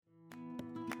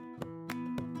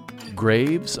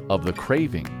Graves of the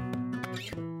Craving.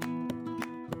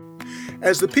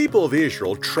 As the people of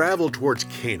Israel traveled towards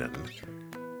Canaan,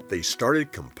 they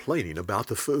started complaining about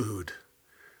the food.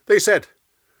 They said,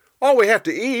 "All we have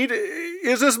to eat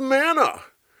is this manna.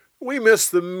 We miss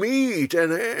the meat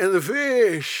and the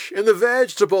fish and the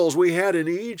vegetables we had in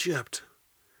Egypt."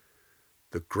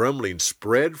 The grumbling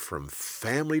spread from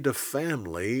family to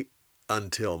family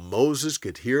until Moses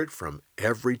could hear it from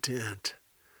every tent.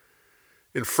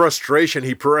 In frustration,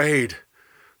 he prayed,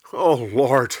 "Oh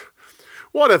Lord,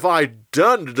 what have I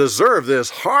done to deserve this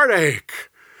heartache?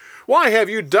 Why have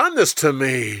you done this to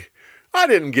me? I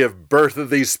didn't give birth to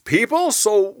these people,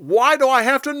 so why do I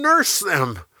have to nurse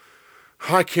them?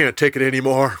 I can't take it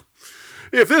anymore.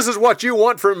 If this is what you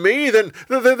want from me, then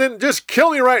just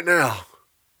kill me right now."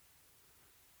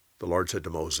 The Lord said to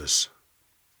Moses,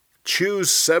 "Choose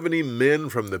 70 men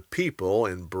from the people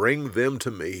and bring them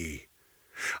to me.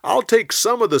 I'll take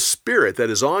some of the Spirit that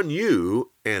is on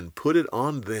you and put it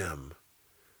on them.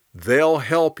 They'll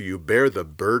help you bear the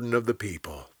burden of the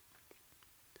people."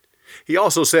 He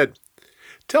also said,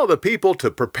 "Tell the people to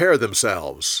prepare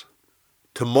themselves.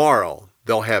 Tomorrow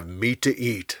they'll have meat to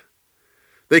eat.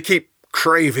 They keep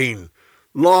craving,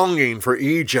 longing for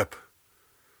Egypt,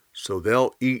 so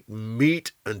they'll eat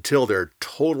meat until they're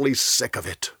totally sick of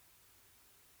it."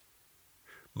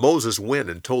 Moses went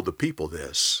and told the people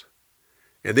this,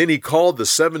 and then he called the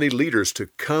 70 leaders to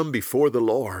come before the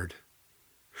Lord.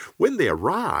 When they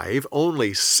arrived,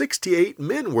 only 68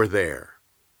 men were there.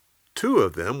 2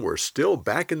 of them were still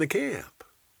back in the camp.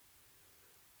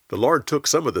 The Lord took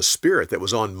some of the Spirit that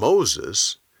was on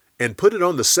Moses and put it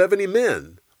on the 70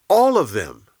 men, all of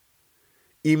them.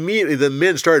 Immediately the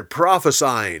men started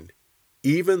prophesying,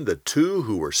 even the 2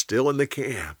 who were still in the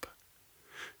camp.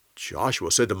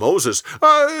 Joshua said to Moses,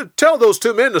 "Tell those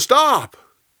 2 men to stop."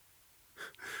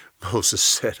 Moses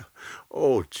said,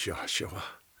 "Oh, Joshua,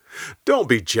 don't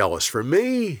be jealous for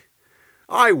me.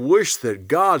 I wish that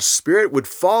God's Spirit would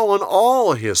fall on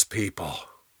all His people."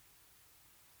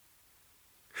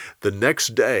 The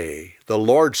next day, the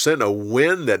Lord sent a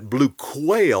wind that blew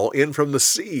quail in from the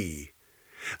sea.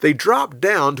 They dropped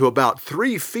down to about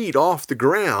 3 feet off the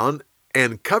ground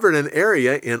and covered an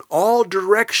area in all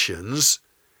directions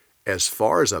as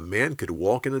far as a man could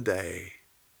walk in a day.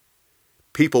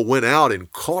 People went out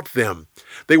and caught them.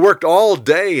 They worked all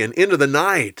day and into the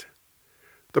night.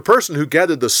 The person who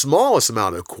gathered the smallest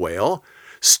amount of quail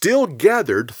still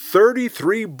gathered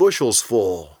 33 bushels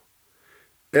full.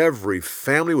 Every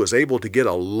family was able to get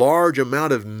a large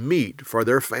amount of meat for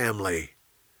their family.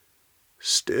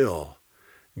 Still,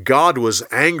 God was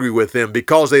angry with them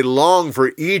because they longed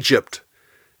for Egypt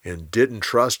and didn't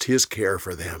trust His care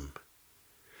for them.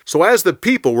 So as the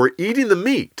people were eating the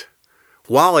meat,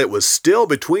 while it was still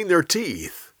between their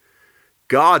teeth,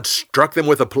 God struck them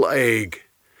with a plague.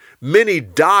 Many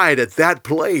died at that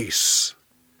place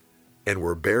and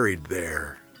were buried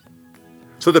there.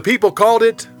 So the people called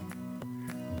it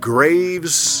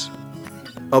Graves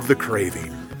of the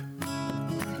Craving.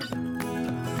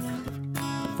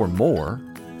 For more,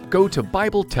 go to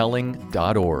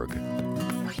BibleTelling.org.